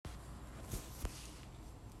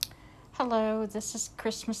Hello, this is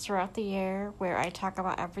Christmas Throughout the Year, where I talk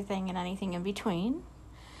about everything and anything in between.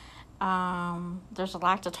 There's a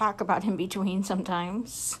lot to talk about in between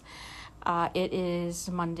sometimes. It is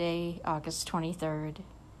Monday, August 23rd,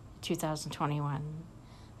 2021.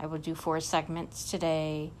 I will do 4 segments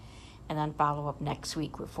today and then follow up next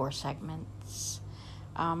week with 4 segments.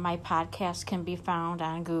 My podcast can be found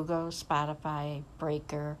on Google, Spotify,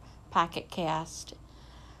 Breaker, Pocket Cast.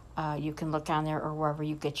 You can look on there or wherever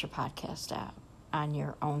you get your podcast at, on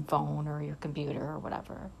your own phone or your computer or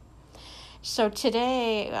whatever. So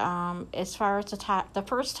today, as far as the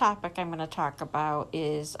first topic I'm going to talk about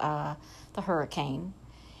is the hurricane,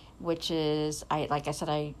 which is, like I said,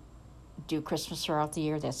 I do Christmas Throughout the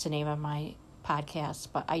Year. That's the name of my podcast,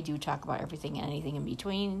 but I do talk about everything and anything in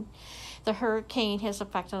between. The hurricane has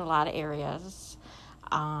affected a lot of areas.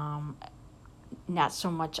 Not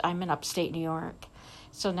so much, I'm in upstate New York.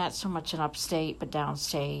 So not so much in upstate, but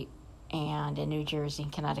downstate and in New Jersey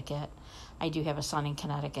and Connecticut. I do have a son in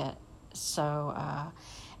Connecticut. So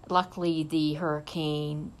luckily the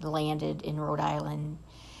hurricane landed in Rhode Island.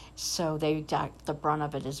 So they got the brunt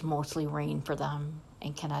of it is mostly rain for them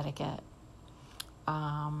in Connecticut.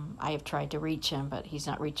 I have tried to reach him, but he's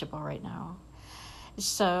not reachable right now.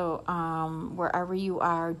 So wherever you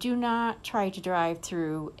are, do not try to drive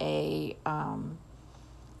through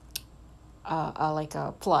like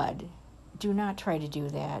a flood. Do not try to do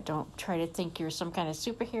that. Don't try to think you're some kind of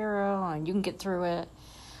superhero and you can get through it.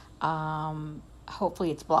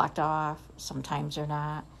 Hopefully it's blocked off. Sometimes they're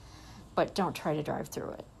not. But don't try to drive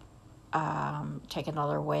through it. Take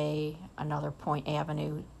another way, another point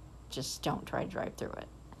avenue. Just don't try to drive through it.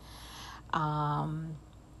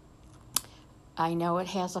 I know it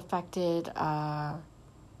has affected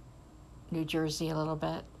New Jersey a little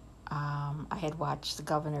bit. I had watched the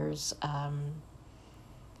governor's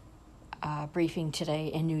briefing today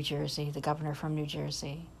in New Jersey, the governor from New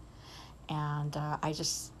Jersey. And I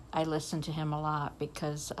listened to him a lot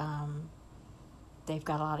because they've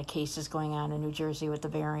got a lot of cases going on in New Jersey with the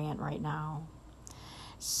variant right now.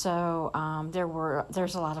 So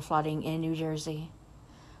there's a lot of flooding in New Jersey.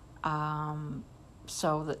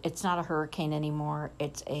 So it's not a hurricane anymore.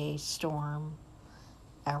 It's a storm,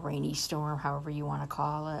 a rainy storm, however you want to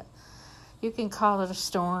call it. You can call it a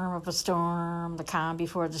storm of a storm, the calm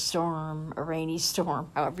before the storm, a rainy storm,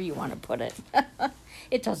 however you want to put it.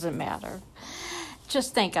 It doesn't matter.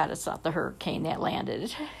 Just thank God it's not the hurricane that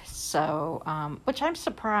landed. So, which I'm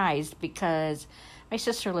surprised because my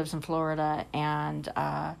sister lives in Florida and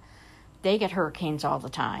they get hurricanes all the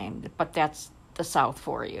time, but that's the South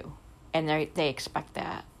for you. And they expect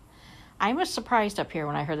that. I was surprised up here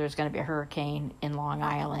when I heard there was going to be a hurricane in Long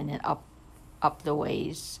Island and up the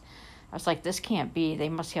ways. I was like, this can't be. They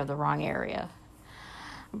must have the wrong area.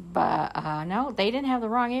 But no, they didn't have the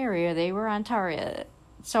wrong area. They were on target.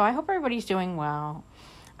 So I hope everybody's doing well.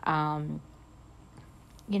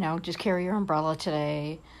 Just carry your umbrella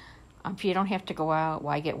today. If you don't have to go out,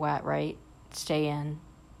 why get wet, right? Stay in,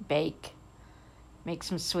 bake, make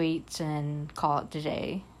some sweets, and call it a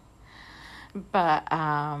day. But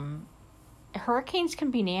hurricanes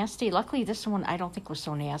can be nasty. Luckily, this one I don't think was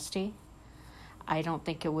so nasty. I don't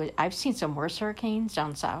think it would. I've seen some worse hurricanes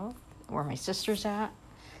down south where my sister's at.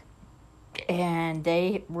 And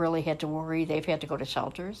they really had to worry. They've had to go to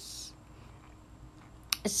shelters.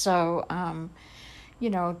 So,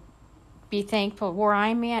 be thankful. Where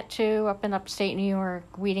I'm at, too, up in upstate New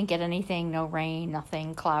York, we didn't get anything. No rain,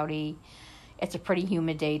 nothing, cloudy. It's a pretty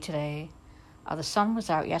humid day today. The sun was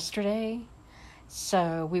out yesterday.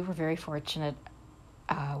 So we were very fortunate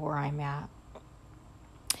where I'm at.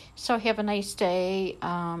 So have a nice day.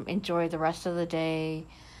 Enjoy the rest of the day.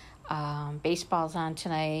 Baseball's on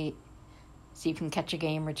tonight. See if you can catch a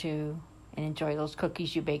game or two. And enjoy those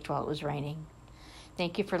cookies you baked while it was raining.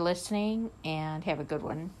 Thank you for listening and have a good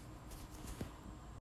one.